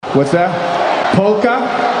What's that? Polka?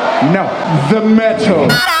 No, the metal.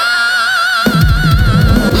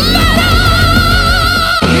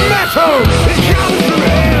 Metal! It comes from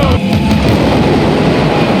hell!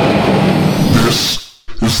 This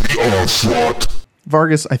is the onslaught.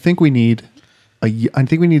 Vargas, I think we need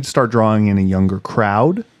to start drawing in a younger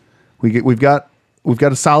crowd. We've got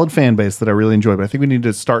a solid fan base that I really enjoy, but I think we need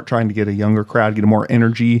to start trying to get a younger crowd, get a more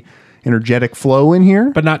energetic flow in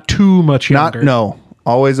here. But not too much younger. No.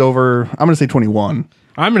 Always over, I'm going to say 21.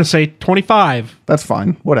 I'm going to say 25. That's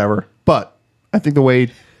fine. Whatever. But I think the way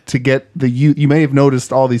to get you may have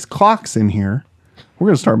noticed all these clocks in here. We're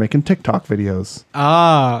going to start making TikTok videos.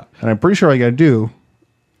 And I'm pretty sure all you got to do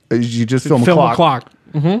is you just film a clock.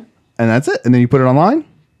 Mm-hmm. And that's it. And then you put it online.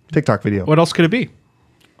 TikTok video. What else could it be?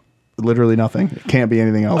 Literally nothing. It can't be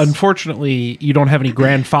anything else. Unfortunately, you don't have any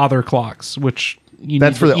grandfather clocks, which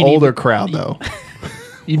that's for the older crowd, though.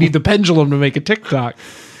 You need the pendulum to make a TikTok.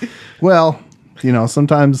 Well,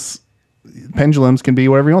 sometimes pendulums can be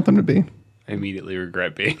whatever you want them to be. I immediately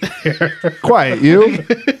regret being here. Quiet, you.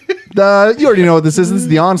 You already know what this is. This is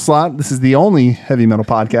the Onslaught. This is the only heavy metal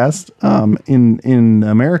podcast in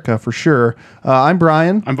America for sure. I'm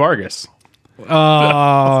Brian. I'm Vargas.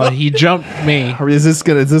 He jumped me. Is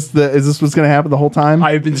this what's gonna happen the whole time?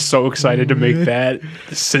 I've been so excited to make that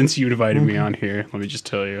since you invited me on here. Let me just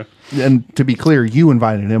tell you. And to be clear, you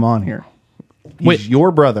invited him on here. He's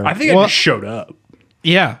your brother. I think I just showed up.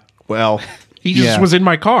 Yeah. Well, he just was in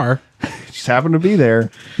my car. Just happened to be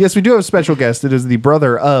there. Yes, we do have a special guest. It is the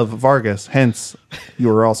brother of Vargas. Hence,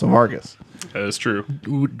 you are also Vargas. That is true.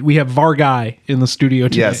 We have Vargai in the studio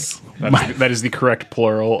today. Yes. That is the correct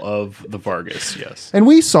plural of the Vargas, yes. And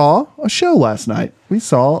we saw a show last night. We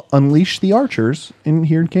saw Unleash the Archers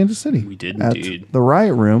here in Kansas City. We did at indeed. The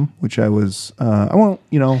Riot Room, which I was, I won't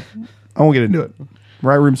get into it.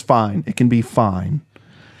 Riot Room's fine. It can be fine.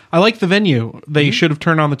 I like the venue. They should have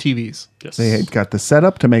turned on the TVs. Yes. They had got the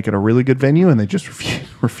setup to make it a really good venue, and they just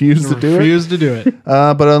refused to do it. Refused to do it.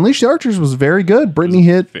 But Unleash the Archers was very good. Brittany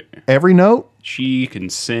hit every note. She can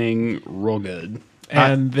sing real good.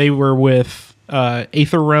 And they were with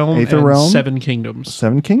Aether Realm and Seven Kingdoms.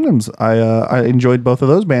 Seven Kingdoms. I enjoyed both of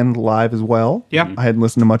those bands live as well. Yeah. I hadn't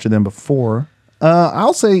listened to much of them before.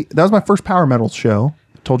 I'll say that was my first power metal show.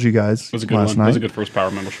 Told you guys It was a good last one. night. It was a good first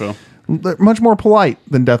power metal show. They're much more polite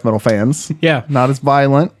than death metal fans. Yeah. Not as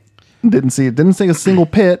violent. Didn't see a single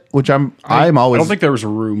pit, which I'm always. I don't think there was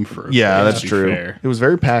room for it. Yeah, that's true. Fair. It was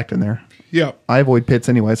very packed in there. Yeah. I avoid pits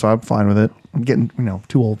anyway, so I'm fine with it. I'm getting,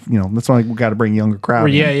 too old. That's why we got to bring younger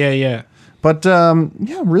crowd. Yeah. But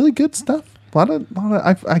really good stuff. A lot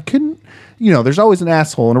of I couldn't. There's always an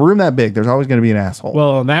asshole in a room that big. There's always going to be an asshole.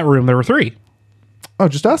 Well, in that room there were 3. Oh,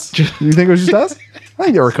 just us? You think it was just us? I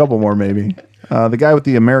think there were a couple more, maybe. The guy with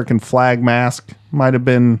the American flag mask might have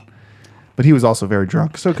been, but he was also very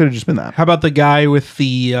drunk, so it could have just been that. How about the guy with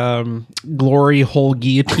the glory hole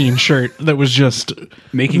guillotine shirt that was just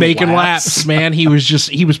making laps, man? He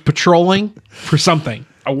was patrolling for something.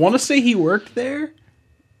 I want to say he worked there.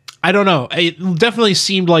 I don't know. It definitely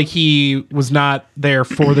seemed like he was not there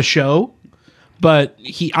for the show, but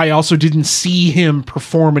I also didn't see him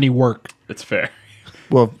perform any work. That's fair.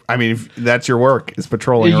 Well, I mean, if that's your work, is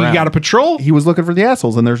patrolling around. You got to patrol. He was looking for the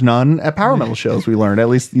assholes, and there's none at power metal shows. We learned. At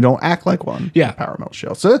least you don't act like one. Yeah. At power metal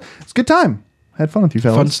show. So it's a good time. Had fun with you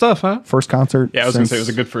fellas. Fun stuff, huh? First concert. Yeah, I was going to say it was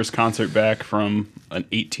a good first concert back from an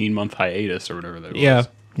 18-month hiatus or whatever that was.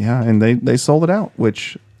 Yeah, and they sold it out,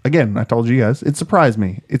 which, again, I told you guys, it surprised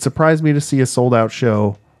me. It surprised me to see a sold-out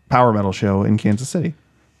show, power metal show in Kansas City.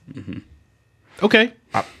 Mm-hmm. Okay.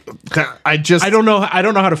 I don't know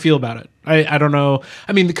how to feel about it. I don't know.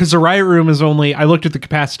 I mean, because the Riot Room is only, I looked at the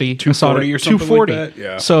capacity, 240 or something 240. like that?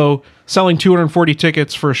 Yeah. So selling 240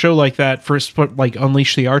 tickets for a show like that for like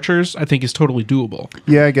Unleash the Archers, I think is totally doable.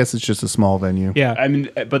 Yeah, I guess it's just a small venue. Yeah. I mean,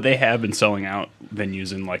 but they have been selling out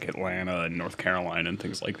venues in like Atlanta and North Carolina and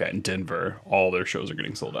things like that. In Denver, all their shows are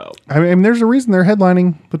getting sold out. I mean, there's a reason they're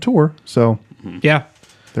headlining the tour, so Yeah.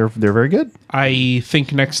 they're very good. I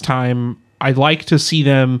think next time I'd like to see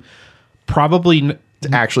them probably To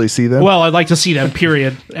actually see them. well, I'd like to see them,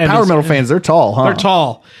 period. And power metal fans, they're tall, huh? They're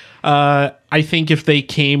tall. I think if they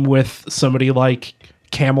came with somebody like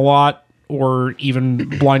Camelot or even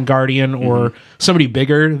Blind Guardian or somebody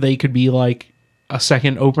bigger, they could be like a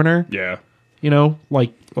second opener. Yeah.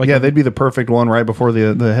 Like Yeah, they'd be the perfect one right before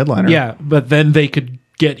the headliner. yeah, but then they could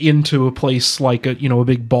get into a place like a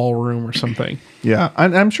big ballroom or something. Yeah,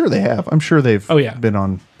 I'm sure they have. I'm sure they've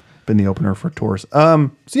been the opener for tours.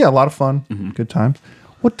 So yeah, a lot of fun, good times.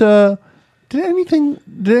 What Did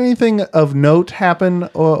anything of note happen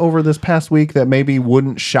over this past week that maybe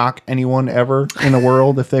wouldn't shock anyone ever in the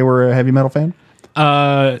world if they were a heavy metal fan?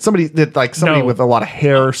 Somebody No. with a lot of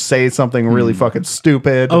hair say something really fucking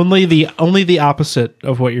stupid. Only the opposite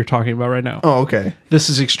of what you're talking about right now. Oh, okay. This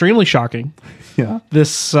is extremely shocking. Yeah.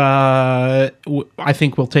 This I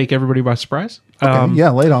think will take everybody by surprise. Okay. Yeah,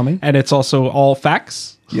 lay it on me. And it's also all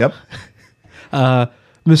facts. Yep.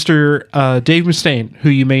 Mr. Dave Mustaine, who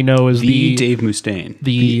you may know as The Dave Mustaine.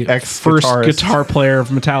 the first ex-guitarist. guitar player of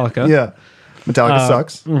Metallica. Yeah. Metallica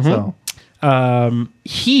sucks. So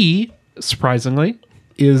He, surprisingly,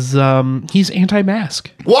 is he's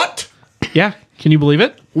anti-mask. what? Yeah. Can you believe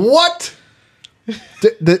it? What?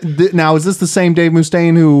 Now, is this the same Dave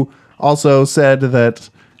Mustaine who also said that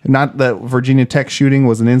not that Virginia Tech shooting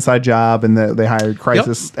was an inside job and that they hired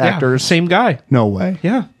crisis Yep. actors? Yeah, same guy. No way.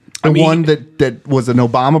 Yeah. The one that was an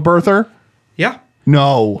Obama birther? Yeah.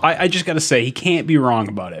 No. I just got to say, he can't be wrong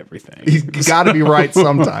about everything. He's got to be right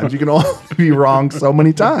sometimes. You can only be wrong so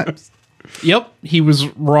many times. Yep. He was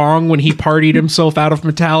wrong when he partied himself out of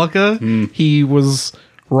Metallica. He was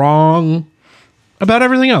wrong about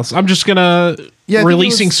everything else. I'm just gonna I think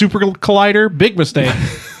releasing it was- Super Collider. Big mistake.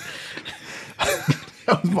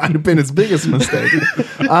 That might have been his biggest mistake.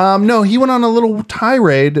 No, he went on a little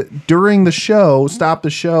tirade during the show, stopped the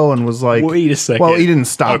show, and was like, Wait a second. Well, he didn't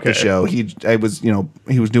stop the Okay. show. He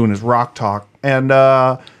was doing his rock talk, and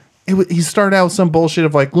he started out with some bullshit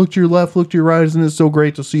of like, look to your left, look to your right. Isn't it so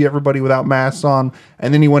great to see everybody without masks on?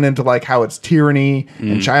 And then he went into like how it's tyranny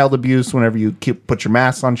and child abuse whenever you put your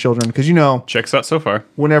masks on children, because Checks out so far.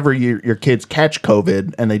 whenever your kids catch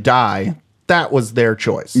COVID and they die, that was their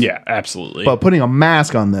choice. Yeah, absolutely. But putting a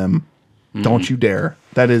mask on them, don't you dare.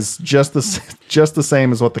 That is just the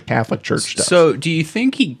same as what the Catholic Church does. So, do you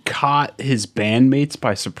think he caught his bandmates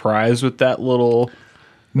by surprise with that little?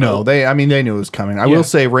 No, they knew it was coming. I will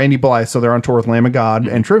say Randy Blythe, so they're on tour with Lamb of God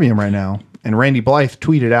and Trivium right now. And Randy Blythe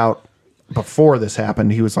tweeted out before this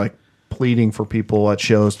happened, he was like pleading for people at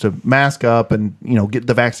shows to mask up and, get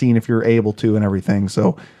the vaccine if you're able to and everything.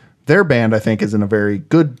 So their band, I think, is in a very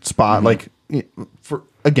good spot. Like,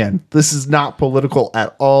 again, this is not political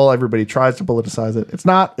at all. Everybody tries to politicize it. It's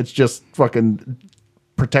not. It's just fucking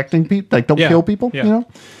protecting people. Like, don't Yeah. kill people, Yeah.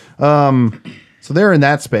 So they're in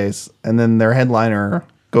that space, and then their headliner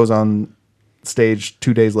goes on stage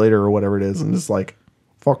 2 days later or whatever it is, and it's like,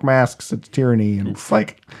 fuck masks, it's tyranny. And it's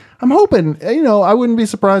like, I'm hoping, I wouldn't be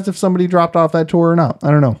surprised if somebody dropped off that tour or not. I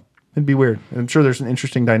don't know. It'd be weird. I'm sure there's an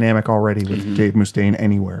interesting dynamic already with Dave Mustaine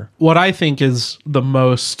anywhere. What I think is the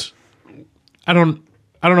most, I don't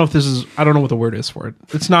know if this is, I don't know what the word is for it.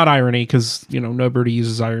 It's not irony because, nobody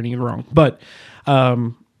uses irony wrong. But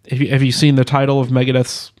have you seen the title of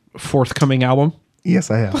Megadeth's forthcoming album? Yes,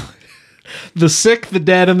 I have. The Sick, the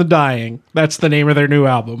Dead, and the Dying. That's the name of their new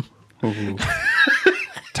album.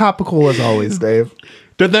 Topical as always, Dave.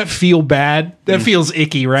 Doesn't that feel bad? That feels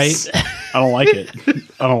icky, right? I don't like it.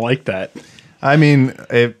 I don't like that. I mean,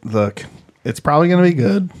 look, it's probably going to be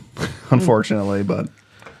good, unfortunately, but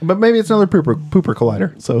maybe it's another pooper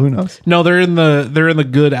collider. So who knows? No, they're in the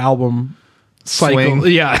good album cycle. Swing.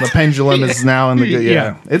 Yeah. The pendulum is now in the good.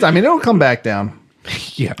 Yeah. It'll come back down.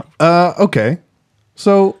 Yeah. Okay.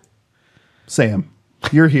 So, Sam,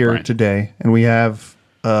 you're here Right. today, and we have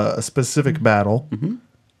a specific battle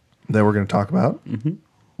that we're going to talk about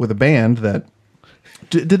with a band that.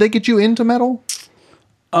 Did they get you into metal?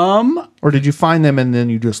 Or did you find them and then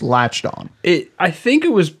you just latched on? I think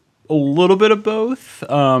it was a little bit of both.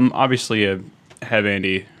 Obviously, I have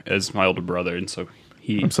Andy as my older brother, and so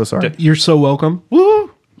he. I'm so sorry. You're so welcome.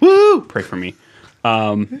 Woo! Woo! Pray for me.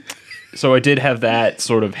 So I did have that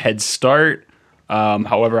sort of head start.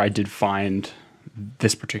 However, I did find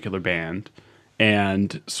this particular band,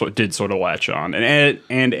 and so it did sort of latch on.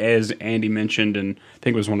 And as Andy mentioned, and I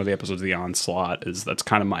think it was one of the episodes of The Onslaught, that's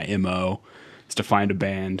kind of my MO, is to find a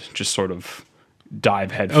band, just sort of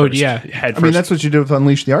dive head first. yeah. Head I mean, first. that's what you did with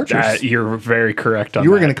Unleash the Archers. You're very correct on You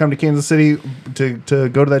were that. going to come to Kansas City to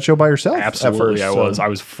go to that show by yourself. Absolutely, at I first, was. I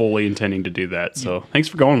was fully intending to do that. So thanks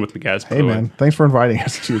for going with me, guys. by Hey the way. man, thanks for inviting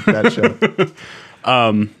us to that show.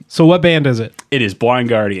 So what band is it? It is Blind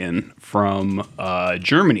Guardian from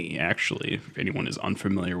Germany, actually, if anyone is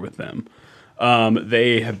unfamiliar with them.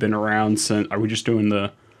 They have been around since... Are we just doing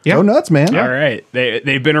the... Yeah. Go nuts, man. All right.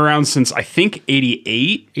 They've been around since, I think,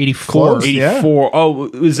 88? 84. Close. Yeah. 84. Oh,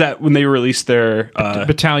 was that when they released their...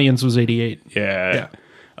 Battalions was 88. yeah.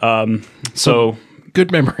 Yeah. So... Good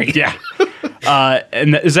memory. Yeah.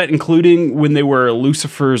 And is that including when they were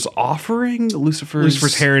Lucifer's Offering?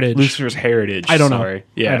 Lucifer's Heritage. Lucifer's Heritage. I don't know. Sorry.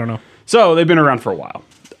 Yeah. I don't know. So they've been around for a while.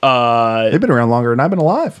 They've been around longer than I've been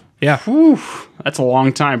alive. Yeah. Whew, that's a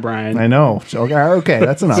long time, Brian. I know. Okay,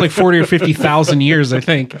 that's enough. It's like 40 or 50,000 years, I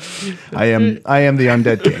think. I am the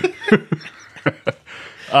undead king.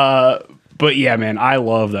 But yeah, man, I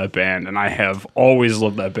love that band, and I have always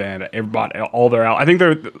loved that band. Everybody, all their I think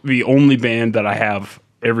they're the only band that I have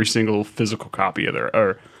every single physical copy of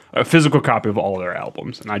or a physical copy of all their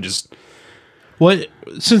albums, and I just What?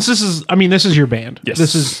 Since this is your band.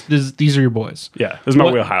 Yes. These are your boys. this is my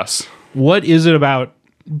What- wheelhouse. What is it about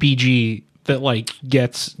BG that like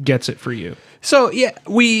gets it for you? So yeah,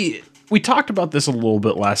 we talked about this a little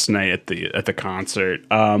bit last night at the concert,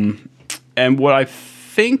 and what I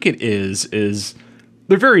think it is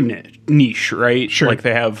they're very niche, right? Sure. Like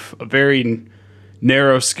they have a very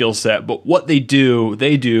narrow skill set, but what they do,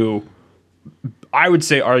 I would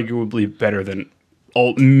say, arguably better than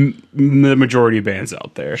the majority of bands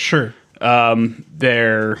out there. Sure.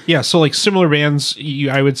 They're Yeah, so like similar bands,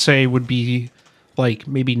 I would say would be like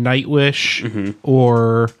maybe Nightwish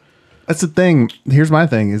or That's the thing. Here's my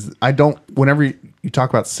thing is I don't, whenever you talk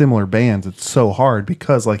about similar bands, it's so hard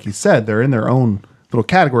because like you said, they're in their own little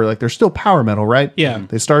category. Like they're still power metal, right? Yeah.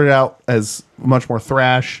 They started out as much more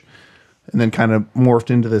thrash and then kind of morphed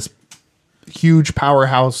into this huge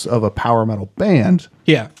powerhouse of a power metal band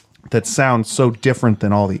yeah. that sounds so different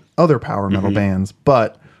than all the other power metal bands,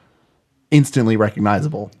 but instantly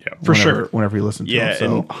recognizable. Yeah, for sure. Whenever you listen to yeah,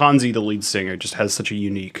 them. and Hansi, the lead singer, just has such a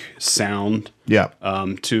unique sound. Yeah.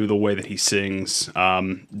 To the way that he sings,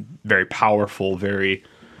 very powerful, very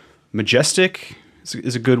majestic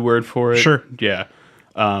is a good word for it. Sure. Yeah.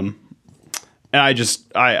 And I just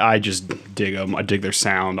dig them. I dig their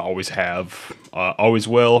sound. Always have. Always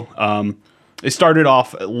will. They started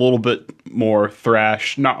off a little bit more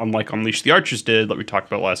thrash, not unlike Unleash the Archers did, like we talked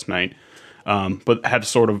about last night, but have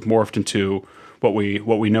sort of morphed into what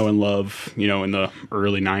we know and love. You know, in the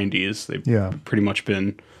early '90s, they've pretty much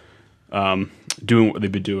been doing what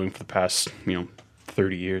they've been doing for the past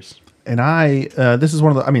 30 years. And this is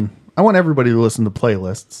one of the, I want everybody to listen to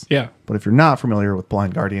playlists. Yeah. But if you're not familiar with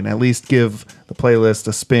Blind Guardian, at least give the playlist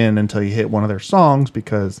a spin until you hit one of their songs,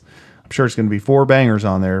 because I'm sure it's going to be 4 bangers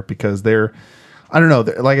on there, because I don't know,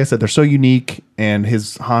 like I said, they're so unique, and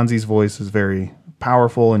Hansi's voice is very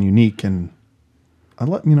powerful and unique, and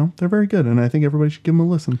they're very good, and I think everybody should give them a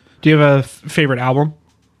listen. Do you have a favorite album?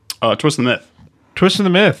 Twist the Myth. Twist in the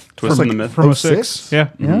Myth. Twist in the Myth. From 06? 06. Yeah.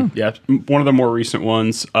 Yeah. Yeah, one of the more recent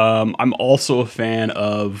ones. I'm also a fan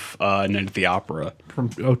of Night at the Opera. From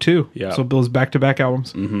 02. Yeah. So Bill's back-to-back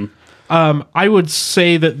albums. I would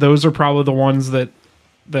say that those are probably the ones that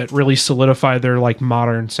really solidify their like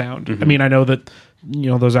modern sound. I mean, I know that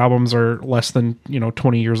those albums are less than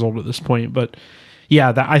 20 years old at this point, but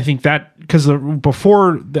yeah, I think that because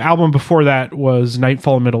the album before that was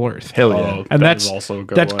Nightfall in Middle Earth. Hell yeah. Oh, And that that's is also a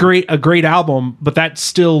good that's one. great, a great album, but that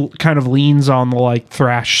still kind of leans on the like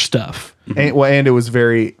thrash stuff. And it was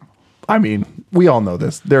very, we all know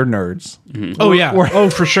this. They're nerds. Oh yeah,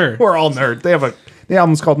 for sure. We're all nerds. The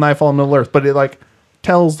album's called Nightfall in Middle Earth, but it like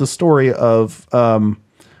tells the story of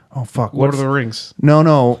Lord of the Rings. No.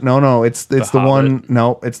 It's the one. Hobbit.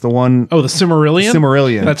 No, it's the one. Oh, the Silmarillion.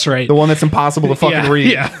 Silmarillion. That's right. The one that's impossible to fucking Yeah,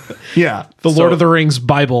 read. yeah. Yeah. The Lord of the Rings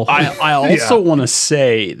Bible. I also want to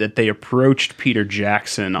say that they approached Peter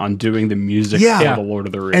Jackson on doing the music Yeah. for the Lord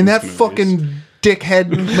of the Rings And that movies. fucking dickhead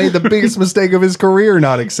made the biggest mistake of his career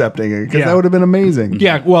not accepting it, because Yeah. that would have been amazing.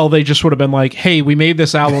 Yeah, well, they just would have been like, "Hey, we made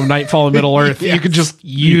this album, Nightfall in Middle Earth. You could just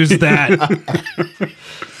use that."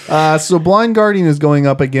 So Blind Guardian is going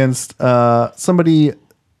up against somebody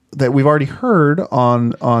that we've already heard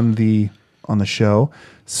on the show,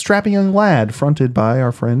 Strapping Young Lad, fronted by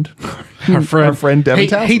our friend Devin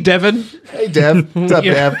Townsend. Hey, Devin. Hey, Dev. What's up,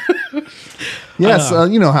 Yeah. Dev? Yes,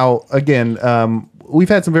 you know how, again, we've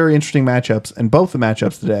had some very interesting matchups, and both the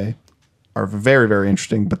matchups today are very, very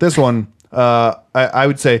interesting. But this one, I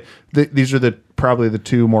would say these are probably the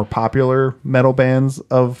 2 more popular metal bands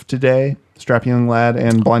of today, Strapping Young Lad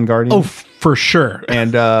and Blind Guardian. Oh, for sure.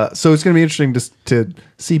 And so it's going to be interesting to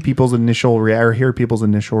see people's initial or hear people's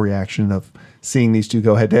initial reaction of seeing these 2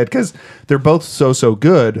 go head to head, because they're both so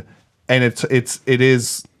good, and it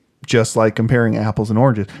is just like comparing apples and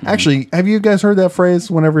oranges. Actually, have you guys heard that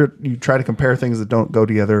phrase? Whenever you try to compare things that don't go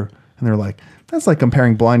together, and they're like, "That's like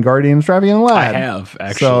comparing Blind Guardian and Strapping Young Lad." I have,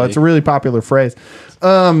 actually. So it's a really popular phrase.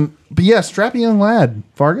 But yeah, Strapping Young Lad.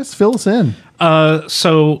 Vargas, fill us in.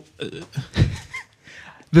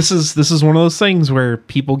 This is one of those things where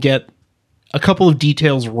people get a couple of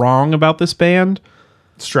details wrong about this band.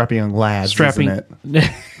 Strapping Young Lads, Strapping, isn't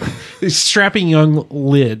it? Strapping Young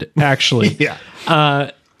Lid, actually. Yeah.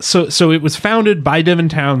 So it was founded by Devin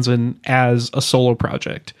Townsend as a solo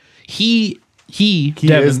project. He He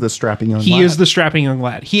Devin, is the strapping young He lad. is the strapping young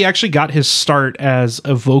lad. He actually got his start as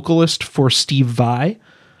a vocalist for Steve Vai.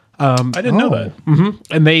 I didn't know that.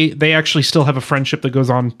 And they actually still have a friendship that goes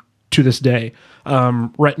on to this day.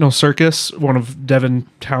 Retinal Circus, one of Devin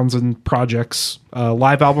Townsend Project's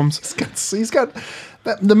live albums. He's got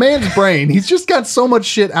the man's brain. He's just got so much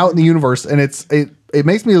shit out in the universe, and it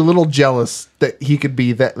makes me a little jealous that he could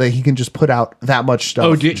be that he can just put out that much stuff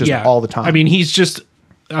all the time. I mean, he's just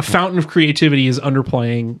a fountain of creativity. Is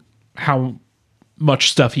underplaying how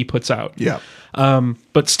much stuff he puts out. Yeah.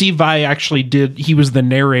 But Steve Vai actually he was the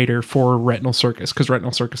narrator for Retinal Circus because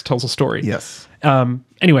Retinal Circus tells a story. Yes.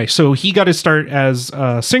 Anyway, so he got his start as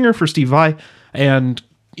a singer for Steve Vai, and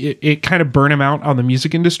it kind of burned him out on the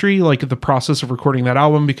music industry, like the process of recording that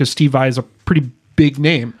album, because Steve Vai is a pretty big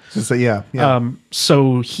name. So yeah.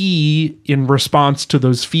 So he, in response to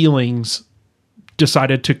those feelings,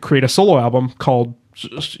 decided to create a solo album called,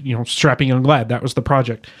 Strapping Young Lad. That was the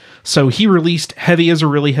project. So he released Heavy Is a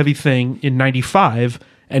Really Heavy Thing in 95,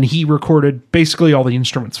 and he recorded basically all the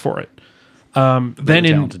instruments for it.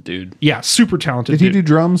 Talented dude. Yeah, super talented Did he do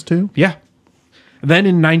drums too? Yeah. Then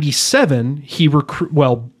in 97,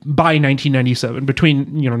 by 1997,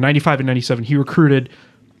 between 95 and 97, he recruited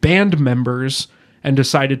band members and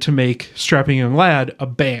decided to make Strapping Young Lad a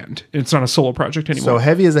band. It's not a solo project anymore. So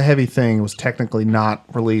Heavy Is a Heavy Thing was technically not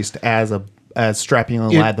released as Strapping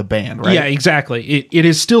Young Lad the band, right? Yeah, exactly. It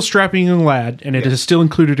is still Strapping Young Lad, and it is still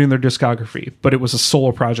included in their discography, but it was a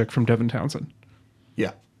solo project from Devin Townsend.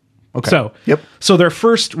 Yeah. Okay. So, yep. So their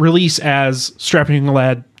first release as Strapping Young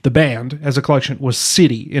Lad, the band, as a collection, was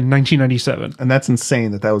City in 1997. And that's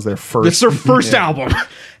insane that was their first. It's their first album.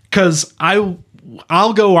 Because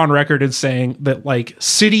I'll go on record as saying that, like,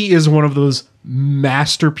 City is one of those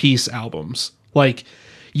masterpiece albums. Like,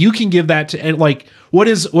 you can give that to, like, what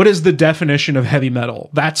is the definition of heavy metal?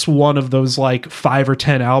 That's one of those, like, 5 or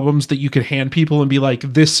 10 albums that you could hand people and be like,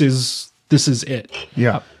 this is it.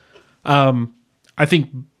 Yeah. I think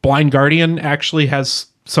Blind Guardian actually has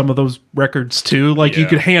some of those records too. Like, you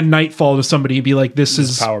could hand Nightfall to somebody and be like, this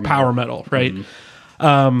is power metal, right?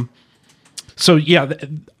 Mm-hmm. So yeah,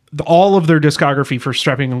 all of their discography for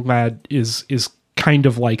Strapping Young Lad is kind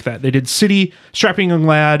of like that. They did City, Strapping Young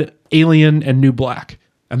Lad, Alien, and New Black,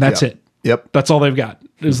 and that's it. Yep. That's all they've got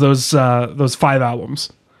is those 5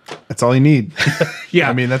 albums. That's all you need. Yeah.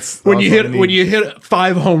 I mean, that's when you hit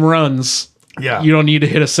 5 home runs. Yeah. You don't need to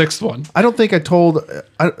hit a 6th one. I don't think I told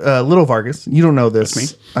Little Vargas. You don't know this.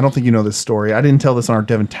 That's me. I don't think you know this story. I didn't tell this on our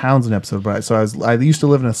Devin Townsend episode, but I used to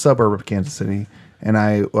live in a suburb of Kansas City, and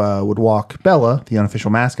I would walk Bella, the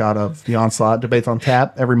unofficial mascot of the Onslaught, Debates on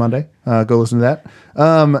Tap, every Monday. Go listen to that.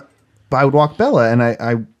 But I would walk Bella, and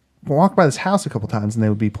I walked by this house a couple times, and they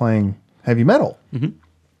would be playing heavy metal. Mm-hmm.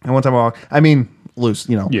 And one time loose,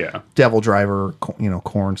 Devil Driver,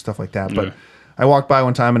 Korn, stuff like that. But I walked by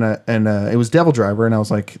one time and it was Devil Driver, and I was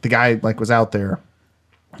like, the guy was out there,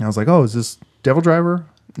 and I was like, oh, is this Devil Driver?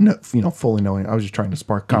 No, fully knowing, I was just trying to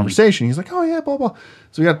spark conversation. He's like, oh yeah, blah blah.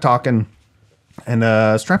 So we got talking,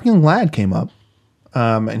 and Strapping Young Lad came up,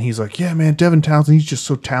 and he's like, yeah, man, Devin Townsend, he's just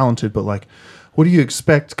so talented, but like, what do you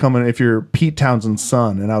expect coming if you're Pete Townsend's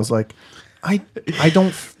son? And I was like, I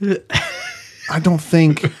don't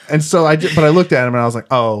think, and so but I looked at him and I was like,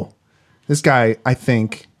 oh, this guy, I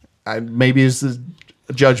think. Maybe his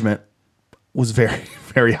judgment was very,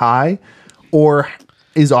 very high, or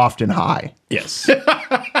is often high. Yes.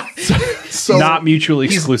 So not mutually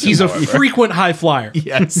exclusive. He's a frequent high flyer.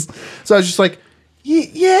 Yes. So I was just like,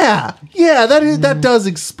 yeah, that does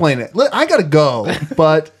explain it. I gotta go,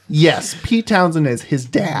 but yes, Pete Townsend is his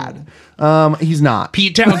dad. He's not.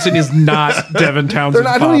 Pete Townsend is not Devin Townsend.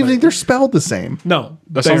 I don't even think they're spelled the same. No,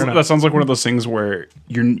 that sounds like one of those things where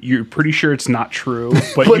you're pretty sure it's not true,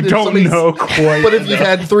 but you don't somebody's- know quite. But if you've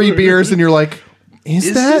had 3 beers and you're like, is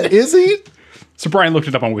he? So Brian looked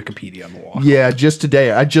it up on Wikipedia on the wall. Yeah, just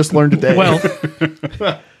today. I just learned today. Well,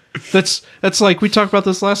 that's like we talked about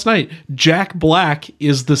this last night. Jack Black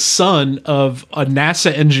is the son of a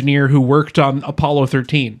NASA engineer who worked on Apollo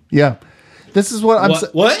 13. Yeah. This is what I'm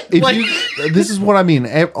saying. What? This is what I mean.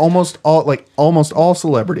 Almost all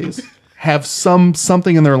celebrities have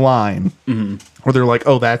something in their line where they're like,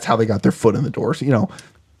 oh, that's how they got their foot in the door. So,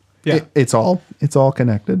 Yeah. It's all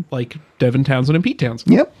connected. Like Devin Townsend and Pete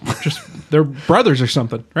Townsend. Yep. Just they're brothers or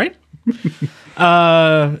something, right?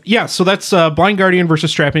 Yeah, so that's Blind Guardian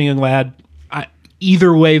versus Strapping Young Lad.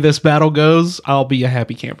 Either way this battle goes, I'll be a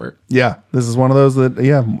happy camper. Yeah. This is one of those that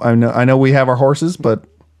I know we have our horses, but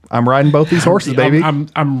I'm riding both these horses, baby.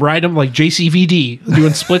 I'm riding them like JCVD,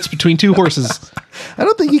 doing splits between 2 horses. I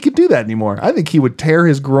don't think he could do that anymore. I think he would tear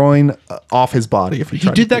his groin off his body if he He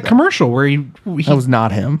tried to did do that commercial where he That was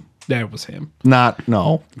not him. that was him. No.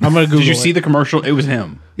 I'm gonna Google. Did you see it. the commercial? It was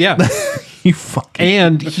him. Yeah, You fucking.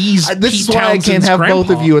 and he's This Pete is why I can't Townsend's have both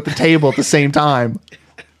grandpa. of you at the table at the same time.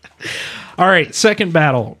 All right, second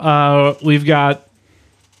battle. We've got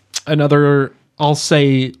another, I'll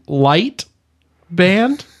say, light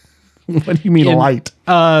band What do you mean In- light?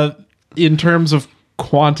 in terms of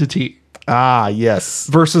quantity Ah, yes.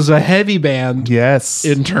 versus a heavy band Yes.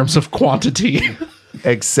 in terms of quantity.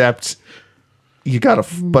 Except you gotta,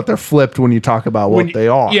 but they're flipped when you talk about what they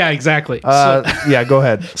are. Yeah, exactly. Yeah, go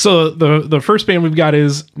ahead. So the first band we've got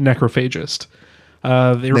is Necrophagist.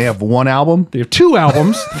 They have one album. They have two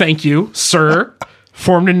albums. Thank you, sir.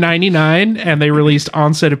 Formed in '99, and they released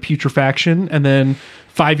Onset of Putrefaction, and then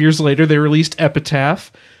 5 years later they released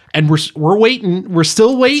Epitaph. And we're waiting. We're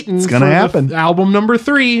still waiting. It's gonna happen. Album number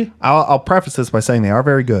 3. I'll preface this by saying they are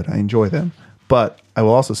very good. I enjoy them, but I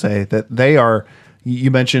will also say that they are.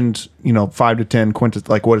 You mentioned 5 to 10 quintet.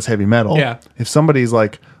 Like, what is heavy metal? Yeah. If somebody's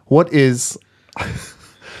like, what is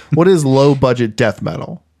low budget death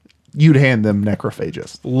metal? You'd hand them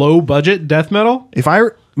Necrophagist. Low budget death metal. If I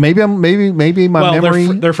maybe my Well, memory.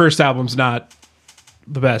 their first album's not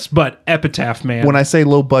the best, but Epitaph, man. When I say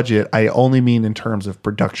low budget, I only mean in terms of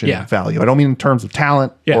production Yeah. value. I don't mean in terms of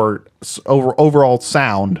talent Yeah. or overall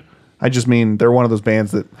sound. I just mean they're one of those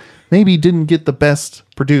bands that maybe didn't get the best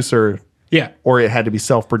producer, yeah, or it had to be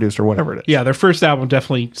self-produced or whatever it is. yeah, their first album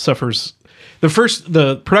definitely suffers.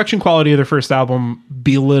 The production quality of their first album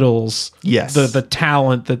belittles Yes. the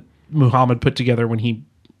talent that Muhammad put together when he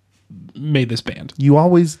made this band. You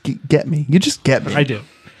always get me. You just get me. I do.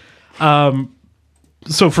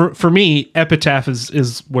 So for me, Epitaph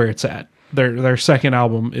is where it's at. Their second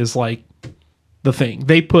album is like the thing.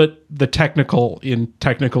 They put the technical in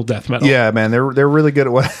technical death metal. Yeah, man, they're really good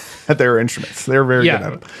at their instruments. They're very Yeah.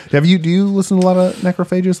 good at it. Do you listen to a lot of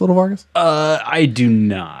Necrophagist, Little Vargas? I do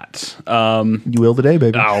not. You will today,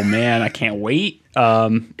 baby. Oh man, I can't wait.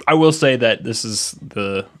 I will say that this is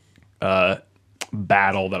the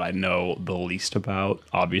battle that I know the least about,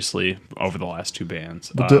 obviously, over the last two bands.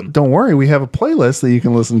 Don't worry, we have a playlist that you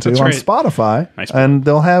can listen to on right. Spotify, Nice. and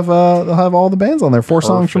they'll have all the bands on there. 4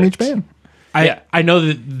 songs from each Perfect. band. I know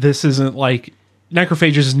that this isn't like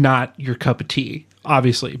Necrophagist is not your cup of tea,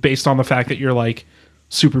 obviously, based on the fact that you're like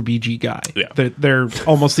super BG guy. Yeah. They're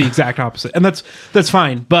almost the exact opposite. And that's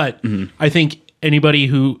fine. But I think anybody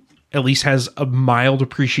who at least has a mild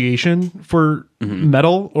appreciation for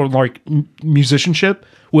metal or like musicianship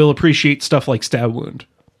will appreciate stuff like Stab Wound,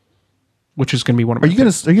 which is going to be one of my Are you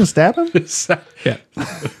gonna stab him? yeah.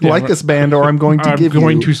 Like this band, or I'm going to give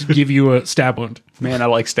to give you a Stab Wound. Man, I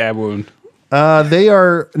like Stab Wound. They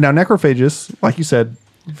are now Necrophagist, like you said,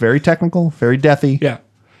 very technical, very deathy. Yeah.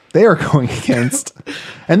 They are going against,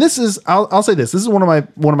 and this is I'll say this. This is one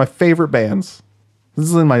of my favorite bands. This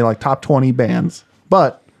is in my like top 20 bands,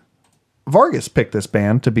 but Vargas picked this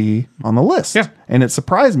band to be on the list. Yeah. And it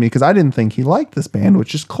surprised me because I didn't think he liked this band,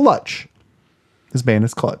 which is Clutch. This band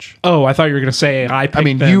is Clutch. Oh, I thought you were going to say I picked I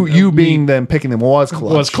mean, them. you Me being them picking them was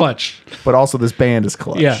Clutch. was Clutch. But also this band is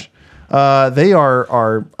Clutch. Yeah. They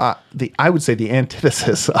are I would say the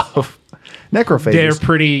antithesis of Necrophagist. They're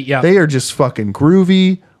pretty, yeah. They are just fucking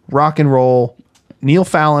groovy, rock and roll. Neil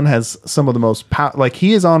Fallon has some of the most like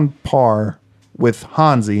he is on par with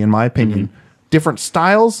Hansi in my opinion. Different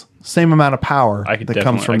styles, same amount of power I could that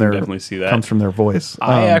comes from their definitely see that. comes from their voice.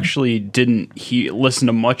 I actually didn't listen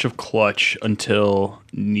to much of Clutch until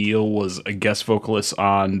Neil was a guest vocalist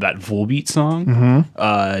on that Volbeat song,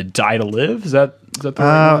 "Die to Live." Is that the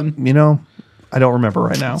right one? I don't remember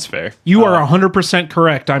right now. That's fair. You are 100%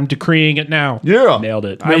 correct. I'm decreeing it now. Yeah. Nailed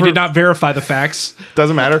it. I did not verify the facts.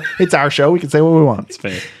 Doesn't matter. It's our show. We can say what we want. It's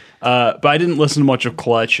fair. But I didn't listen to much of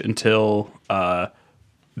Clutch until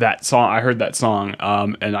that song. I heard that song,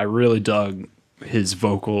 and I really dug his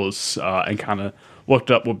vocals and kind of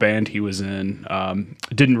looked up what band he was in.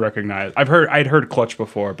 Didn't recognize. I'd heard Clutch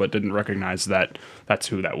before, but didn't recognize that's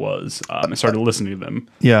who that was. And started listening to them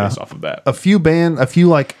based off of that. A few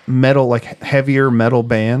like metal, like heavier metal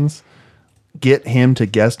bands get him to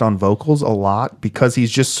guest on vocals a lot because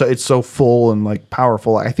he's just it's so full and like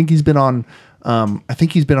powerful. I think he's been on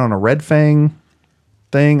a Red Fang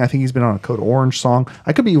thing. I think he's been on a Code Orange song.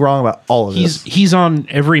 I could be wrong about all of this. He's on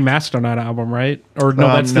every Mastodon album, right? Or no,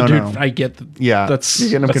 that's the dude. no. I get. Yeah. That's You're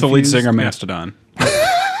getting them That's the lead confused. singer, Mastodon.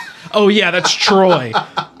 oh yeah, that's Troy.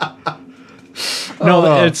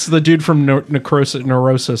 No, it's the dude from Neurosis. Or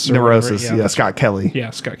Neurosis. whatever. Yeah, Scott Kelly.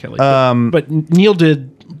 Yeah, Scott Kelly. But Neil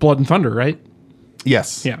did Blood and Thunder, right?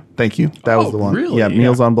 Yes. Yeah. Thank you. That was Oh, the one. really? Yeah,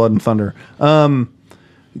 Neil's on Blood and Thunder.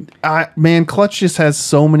 Man, Clutch just has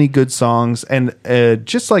so many good songs, and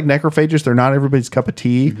just like Necrophagist, they're not everybody's cup of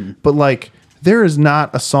tea, but like there is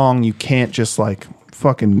not a song you can't just like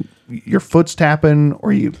fucking your foot's tapping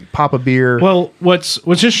or you pop a beer. Well, what's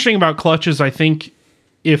interesting about Clutch is I think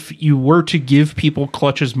if you were to give people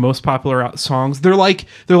Clutch's most popular songs, they're like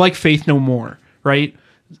Faith No More, right?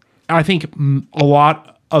 I think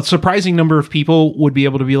a surprising number of people would be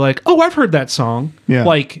able to be like, oh, I've heard that song. Yeah.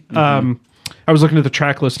 Like, I was looking at the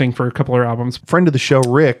track listing for a couple of albums. Friend of the show,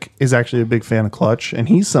 Rick, is actually a big fan of Clutch, and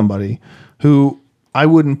he's somebody who I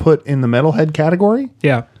wouldn't put in the metalhead category.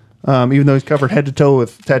 Yeah. Even though he's covered head to toe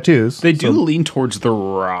with tattoos. They do lean towards the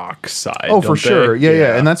rock side. Oh, for don't sure. they?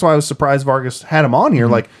 Yeah. And that's why I was surprised Vargas had him on here.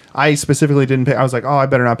 Like, I specifically didn't pick. I was like, oh, I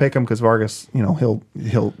better not pick him because Vargas, he'll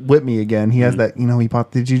whip me again. He has that, he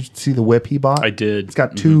bought. Did you see the whip he bought? I did. It's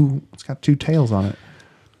got two. It's got two tails on it.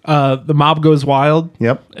 The Mob Goes Wild.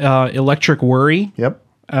 Yep. Electric Worry. Yep.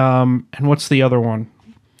 And what's the other one?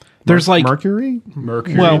 There's like Mercury.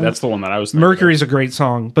 Mercury. That's the one that I was thinking Mercury's a great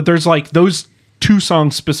song, but there's like those two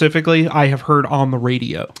songs specifically I have heard on the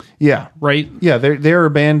radio. Yeah. Right? Yeah. They're a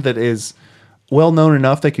band that is well known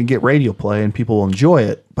enough they can get radio play and people will enjoy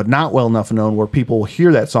it, but not well enough known where people will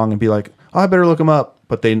hear that song and be like, oh, I better look them up,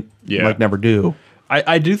 but they like never do.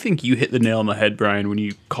 I do think you hit the nail on the head, Brian, when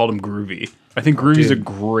you called him groovy. I think groovy is a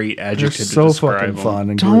great adjective to So describe fucking him. fun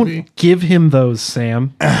and Don't groovy. give him those,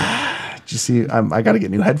 Sam. Did you see? I got to get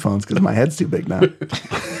new headphones because my head's too big now.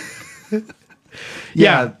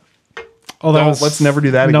 Yeah. Oh, that was, let's never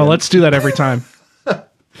do that No, again. let's do that every time.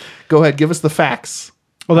 Go ahead, give us the facts.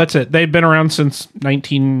 Well, that's it. They've been around since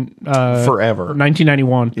Forever.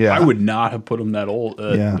 1991. Yeah. I would not have put him that old.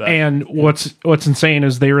 Yeah. And what's insane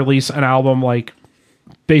is they release an album like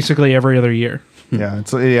basically every other year. Yeah.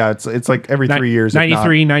 It's like every 3 years. if not.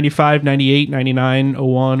 93, 95, 98, 99,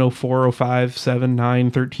 01, 04, 05, 7,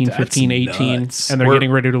 9, 13, That's 15, 18. nuts. And they're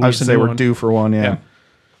getting ready to I release should a say new we're one. due for one. Yeah. Yeah.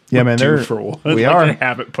 Yeah, man. Due They're for one. We Like, are. They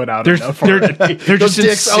haven't put out They're enough already. just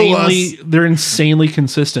dicks owe insanely they're insanely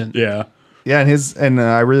consistent. Yeah. Yeah, and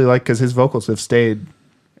I really like because his vocals have stayed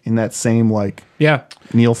in that same like Yeah.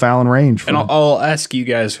 Neil Fallon range. And I'll ask you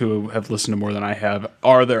guys who have listened to more than I have,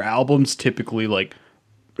 are their albums typically like,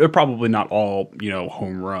 they're probably not all,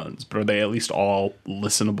 home runs, but are they at least all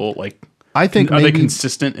listenable? Like, I think are they maybe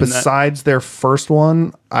consistent in that? besides their first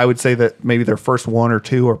one, I would say that maybe their first one or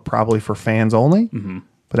two are probably for fans only. Mm-hmm.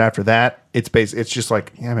 But after that, it's just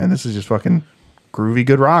like, yeah, man, this is just fucking groovy,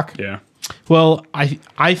 good rock. Yeah. Well,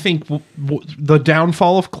 I think the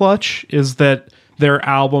downfall of Clutch is that their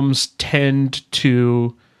albums tend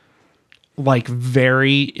to like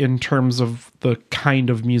vary in terms of the kind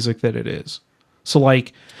of music that it is. So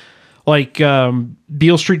like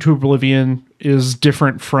Beale Street to Oblivion is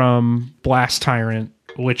different from Blast Tyrant,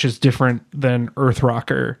 which is different than Earth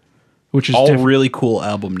Rocker, which is All different. really cool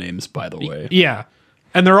album names, by the way. Yeah.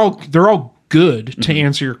 And they're all good to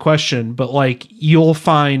answer your question, but like you'll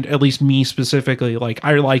find, at least me specifically, like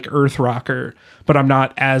I like Earth Rocker, but I'm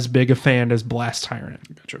not as big a fan as Blast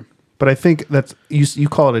Tyrant. Gotcha. But I think that's you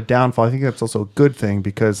call it a downfall. I think that's also a good thing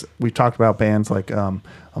because we've talked about bands like Amon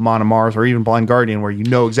Amarth or even Blind Guardian where you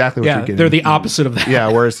know exactly what you're Yeah, getting. they're the opposite of that.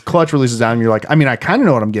 Yeah, whereas Clutch releases an album, you're like, I mean, I kind of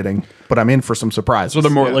know what I'm getting, but I'm in for some surprises. So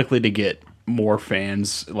they're more likely to get more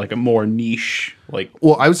fans, like a more niche, like.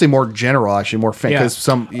 Well, I would say more general, actually, more fan. Because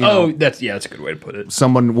some, That's a good way to put it.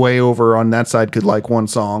 someone way over on that side could like one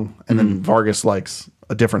song, and then Vargas likes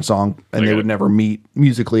a different song, and they would never meet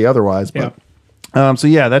musically otherwise. But so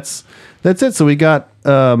yeah, that's it. So we got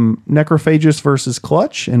Necrophagist versus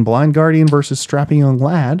Clutch, and Blind Guardian versus Strapping Young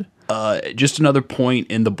Lad. Just another point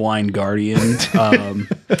in the Blind Guardian.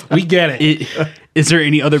 We get it. Is there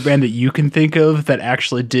any other band that you can think of that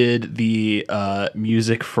actually did the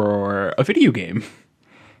music for a video game?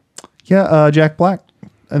 Yeah, Jack Black.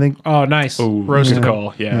 I think. Oh, nice. Roasted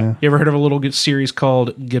call. Yeah. You ever heard of a little series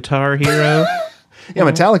called Guitar Hero? Yeah,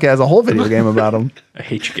 Metallica has a whole video game about him. I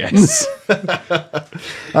hate you guys.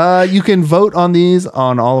 You can vote on these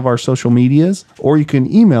on all of our social medias, or you can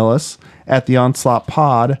email us at the Onslaught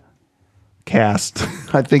Podcast.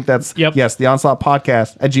 I think that's, yes, the Onslaught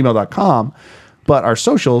Podcast at gmail.com. But our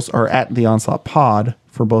socials are at the Onslaught Pod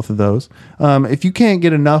for both of those. If you can't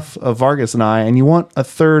get enough of Vargas and I, and you want a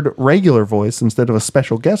third regular voice instead of a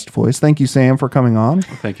special guest voice, thank you, Sam, for coming on.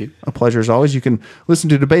 Thank you. A pleasure as always. You can listen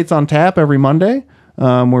to Debates on Tap every Monday,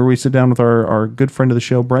 where we sit down with our good friend of the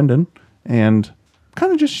show, Brendan, and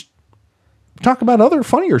kind of just talk about other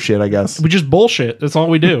funnier shit, I guess. We just bullshit. That's all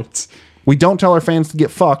we do. We don't tell our fans to get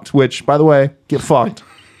fucked, which, by the way, get fucked.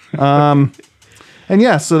 And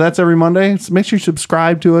yeah, so that's every Monday. So make sure you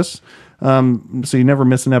subscribe to us. So you never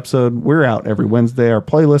miss an episode. We're out every Wednesday. Our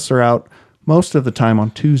playlists are out most of the time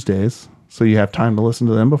on Tuesdays. So you have time to listen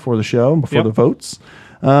to them before the show and before the votes.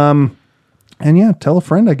 And yeah, tell a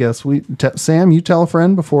friend, I guess. Sam, you tell a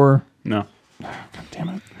friend before. No. God damn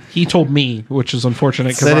it. He told me, which is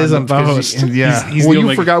unfortunate. That is I'm the host. Yeah. He's Well, the you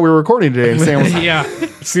only- forgot we were recording today. And Sam was Yeah.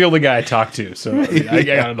 It's the only guy I talk to, so I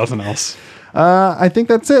got nothing else. I think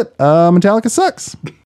that's it. Metallica sucks.